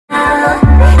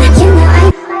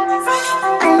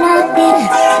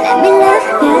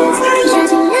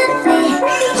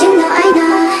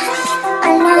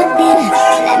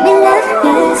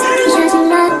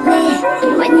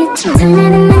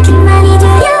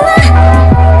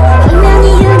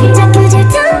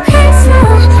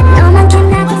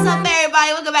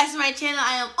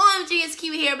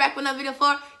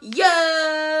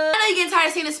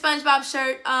SpongeBob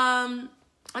shirt. I'm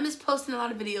just posting a lot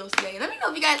of videos today. Let me know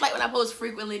if you guys like when I post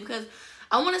frequently, because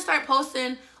I want to start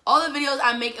posting all the videos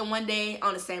I make in one day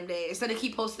on the same day instead of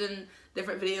keep posting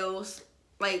different videos,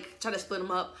 like try to split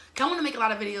them up. Cause I want to make a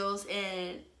lot of videos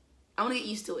and I want to get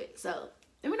used to it. So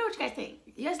let me know what you guys think.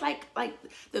 You guys like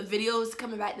the videos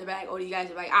coming back to back, or do you guys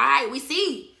are like, all right, we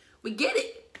get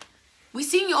it. We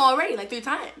seen you already like 3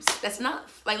 times. That's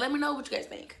enough. Like, let me know what you guys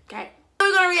think. Okay.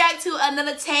 We're gonna react to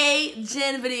another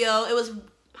TaeJin video. It was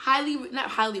not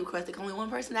highly requested. Only one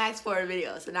person asked for a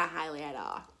video, so not highly at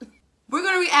all. We're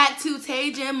gonna react to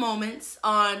TaeJin moments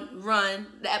on Run,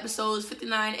 the episodes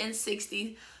 59 and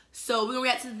 60. So we're gonna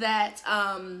react to that.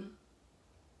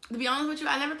 To be honest with you,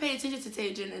 I never paid attention to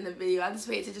TaeJin in the video. I just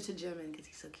paid attention to Jimin because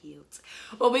he's so cute.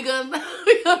 Well, we're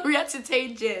gonna react to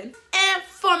TaeJin. And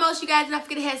foremost, you guys, don't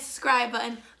forget to hit the subscribe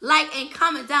button, like, and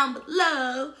comment down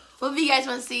below what you guys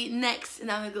want to see next,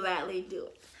 and I'm gonna gladly do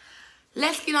it.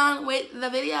 Let's get on with the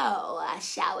video,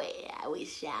 shall we? We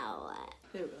shall.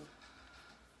 There we go.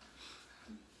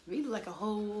 Really like a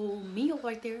whole meal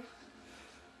right there.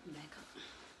 Back up.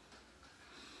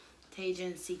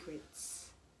 TaeJin secrets.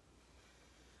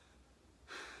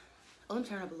 Oh, let me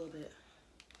turn up a little bit.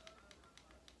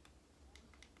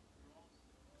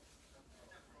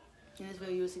 In this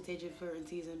video, you will see TaeJin flirting,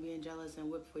 teasing, being jealous,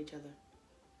 and whip for each other.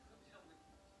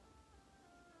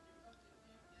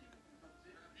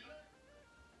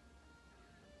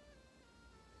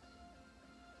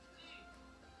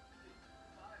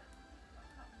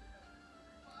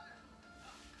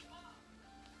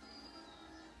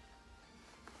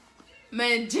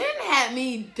 Man, Jin had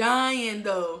me dying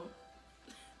though.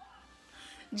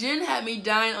 Jin had me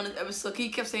dying on this episode. He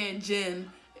kept saying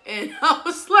Jin, and I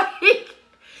was like,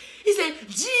 he said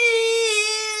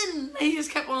Jin, and he just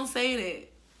kept on saying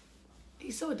it.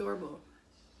 He's so adorable.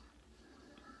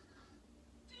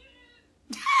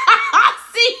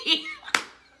 See,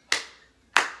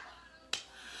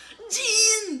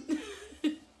 Jin.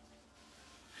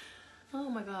 Oh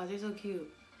my God, they're so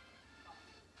cute.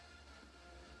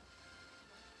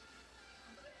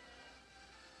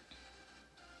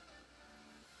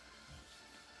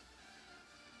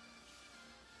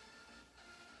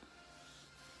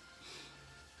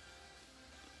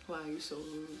 Wow, you're so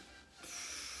rude.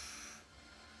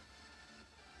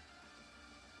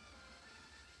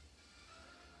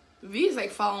 V is like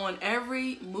following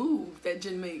every move that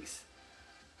Jin makes.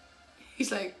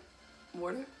 He's like,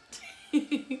 water? Look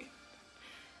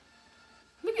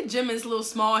at Jimin's little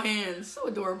small hands. So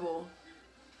adorable.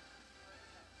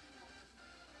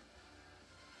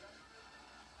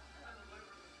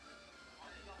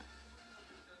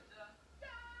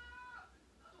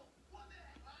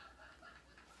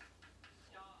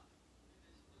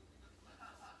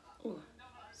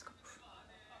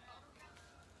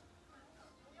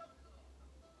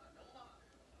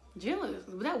 Jin looks,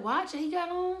 with that watch that he got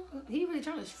on, he really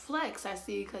trying to flex, I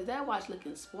see, because that watch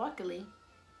looking sparkly.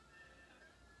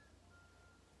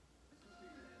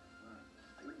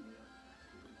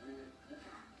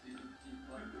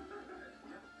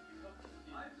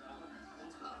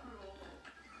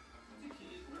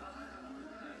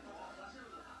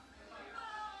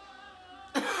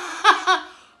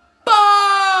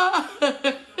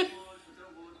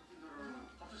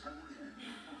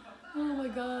 Oh my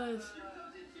gosh.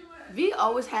 V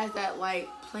always has that like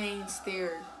plain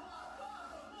stare.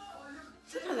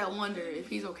 Sometimes I wonder if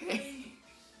he's okay.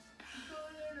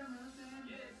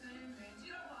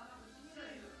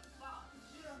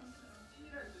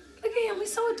 Look at him,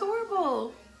 he's so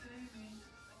adorable.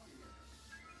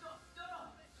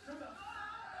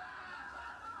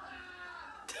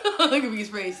 Look at V's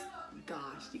face.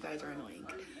 Gosh, you guys are annoying.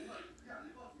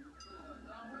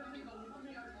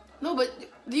 No, but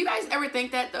do you guys ever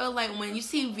think that though? Like when you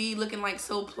see V looking like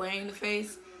so plain in the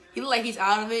face, he look like he's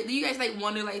out of it. Do you guys like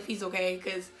wonder like if he's okay?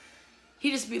 Cause he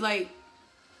just be like,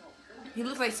 he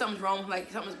looks like something's wrong,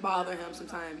 like something's bothering him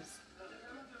sometimes.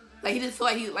 Like he just feel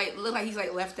like he like look like he's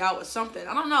like left out or something.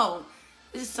 I don't know.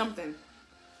 It's just something,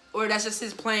 or that's just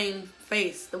his plain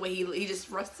face, the way he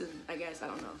just rusted. I guess I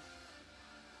don't know.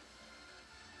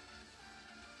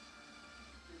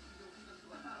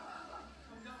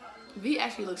 V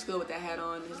actually looks good with that hat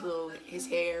on, his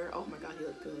hair. Oh my God, he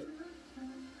looks good.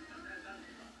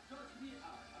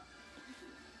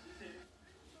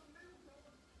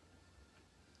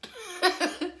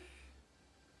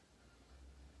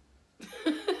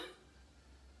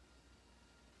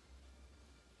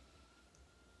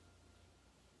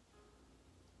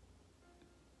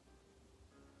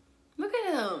 Look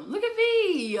at him. Look at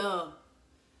V.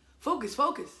 Focus,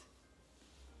 focus.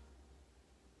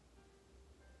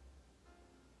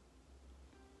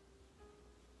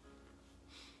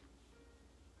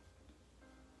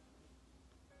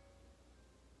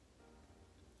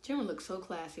 Jimin looks so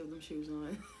classy with them shoes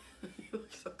on. He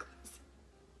looks so classy.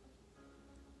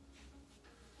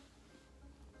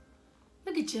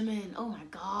 Look at Jimin. Oh my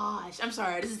gosh. I'm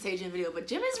sorry, this is a TaeJin video, but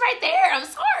Jimin's right there. I'm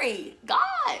sorry.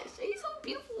 Gosh, he's so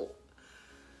beautiful.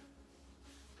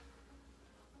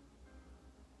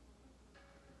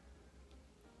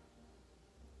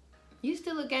 You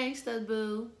still a gangster,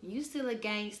 boo. You still a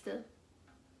gangster.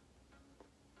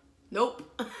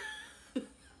 Nope.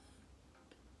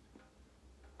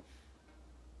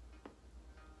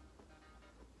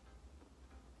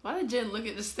 Why did Jin look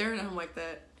at just staring at him like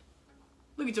that?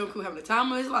 Look at Jungkook having the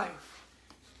time of his life.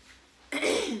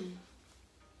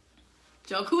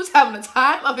 Jungkook's having the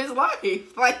time of his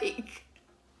life. Like,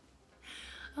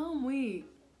 I'm weak.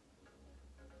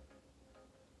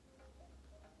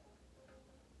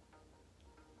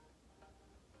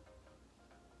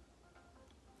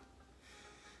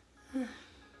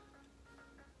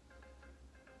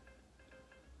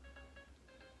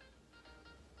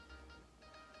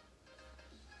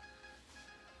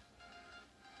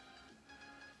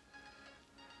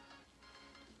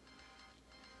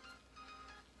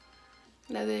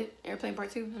 That's it. Airplane part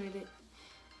 2. What is it?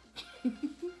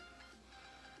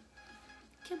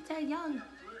 Kim Tae-young.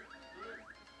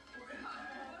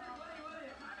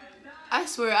 I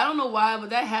swear, I don't know why,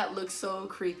 but that hat looks so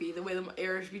creepy. The way the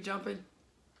airs be jumping.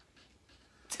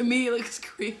 To me, it looks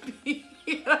creepy.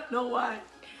 I don't know why.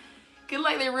 Cause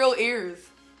like they're real ears.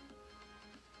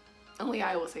 Only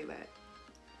I will say that.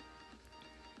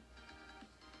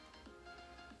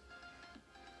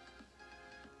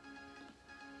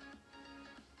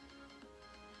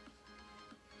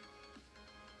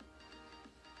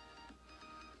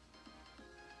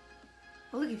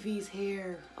 Oh, look at V's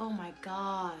hair. Oh my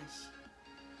gosh.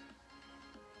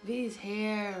 V's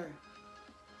hair.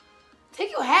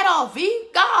 Take your hat off, V.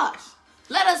 Gosh.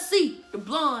 Let us see the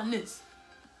blondness.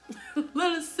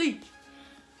 Let us see.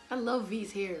 I love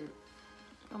V's hair.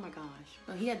 Oh my gosh.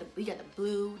 Oh, he got the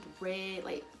blue, the red.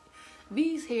 Like,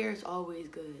 V's hair is always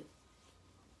good.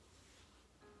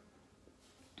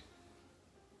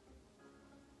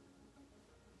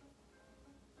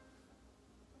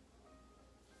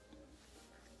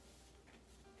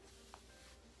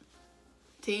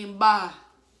 Team Ba,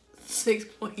 6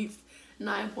 points,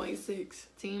 9.6.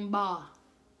 Team Ba.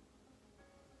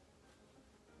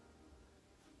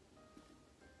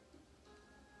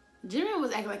 Jimin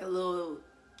was acting like a little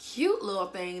cute little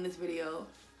thing in this video.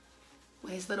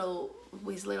 With his little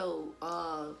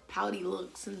pouty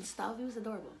looks and stuff. He was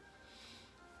adorable.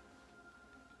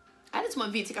 I just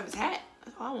want V to take off his hat.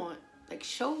 That's all I want. Like,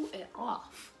 show it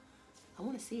off. I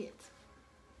want to see it.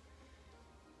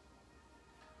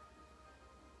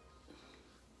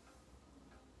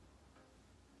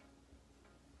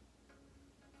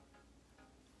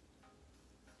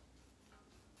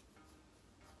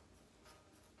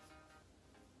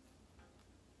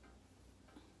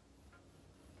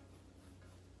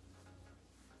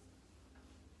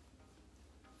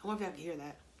 I wonder if y'all can hear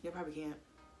that. You probably can't.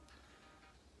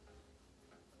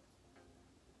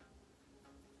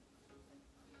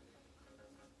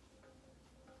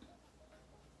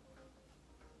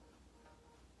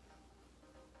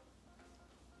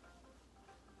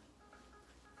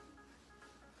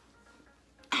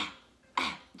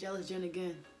 Jealous Jin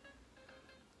again.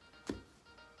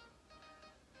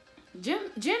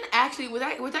 Jin actually, with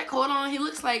that coat on, he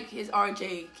looks like his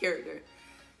RJ character.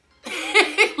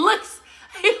 He looks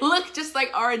just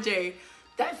like RJ.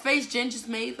 That face Jin just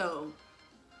made though.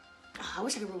 I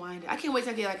wish I could rewind it. I can't wait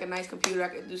till I get like a nice computer I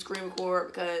could do screen record,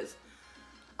 because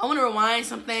I want to rewind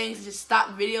some things and just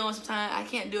stop videoing sometimes. I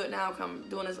can't do it now because I'm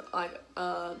doing this like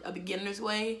a beginner's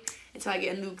way until I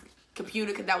get a new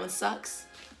computer, because that one sucks.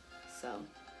 So.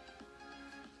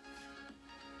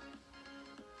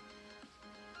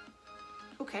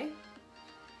 Okay.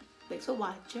 Thanks for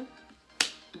watching.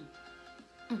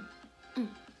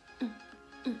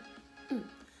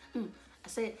 I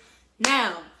said,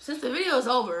 now, since the video is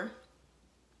over,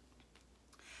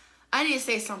 I need to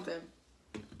say something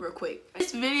real quick.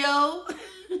 This video,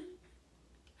 it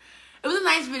was a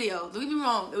nice video. Don't get me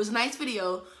wrong. It was a nice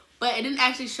video, but it didn't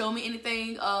actually show me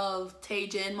anything of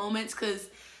TaeJin moments, because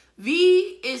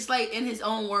V is like in his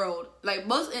own world. Like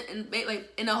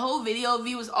like in the whole video,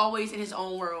 V was always in his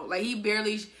own world. Like he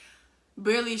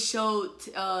barely showed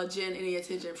Jin any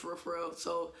attention for real.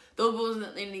 So those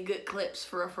wasn't any good clips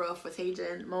for real for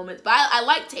TaeJin moments. But I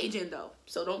like TaeJin though,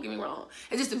 so don't get me wrong.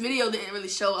 It's just the video didn't really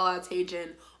show a lot of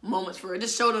TaeJin moments for it. It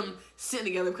just showed them sitting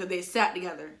together because they sat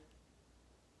together.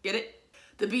 Get it?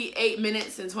 To be 8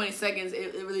 minutes and 20 seconds,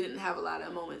 it really didn't have a lot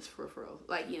of moments for real.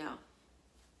 Like, you know.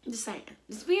 I'm just saying.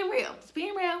 Just being real. Just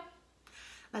being real.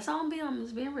 That's all I'm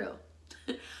just being real.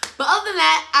 But other than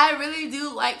that, I really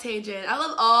do like TaeJin. I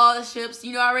love all the ships.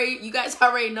 You guys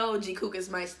already know Jikook is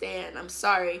my stan. I'm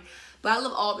sorry, but I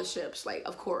love all the ships. Like,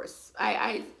 of course,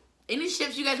 any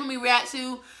ships you guys want me to react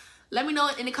to, let me know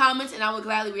in the comments, and I will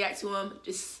gladly react to them.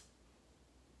 Just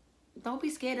don't be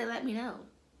scared to let me know,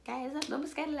 guys. Don't be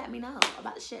scared to let me know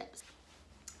about the ships.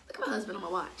 Look at my husband on my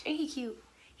watch. Ain't he cute?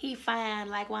 He fine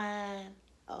like wine.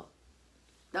 Oh,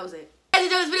 that was it. If you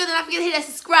guys enjoyed this video, then don't forget to hit that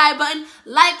subscribe button,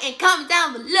 like, and comment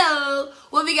down below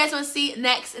what you guys want to see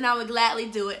next, and I would gladly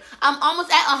do it. I'm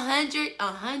almost at 100.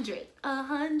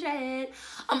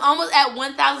 I'm almost at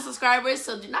 1,000 subscribers,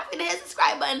 so do not forget to hit the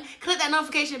subscribe button, click that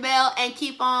notification bell, and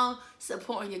keep on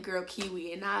supporting your girl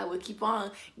Kiwi, and I will keep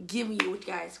on giving you what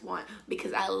you guys want,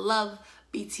 because I love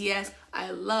BTS.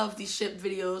 I love these ship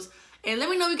videos. And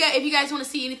let me know if you guys want to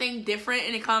see anything different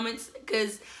in the comments,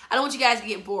 because I don't want you guys to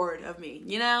get bored of me,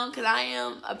 you know? Because I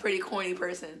am a pretty corny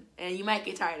person, and you might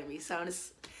get tired of me. So I'm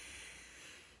just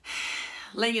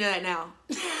letting you know that now.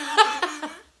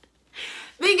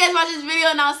 Thank you guys for watching this video,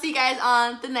 and I'll see you guys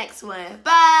on the next one. Bye!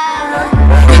 I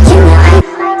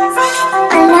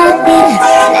love you.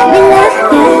 Let me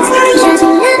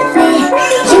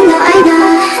love you.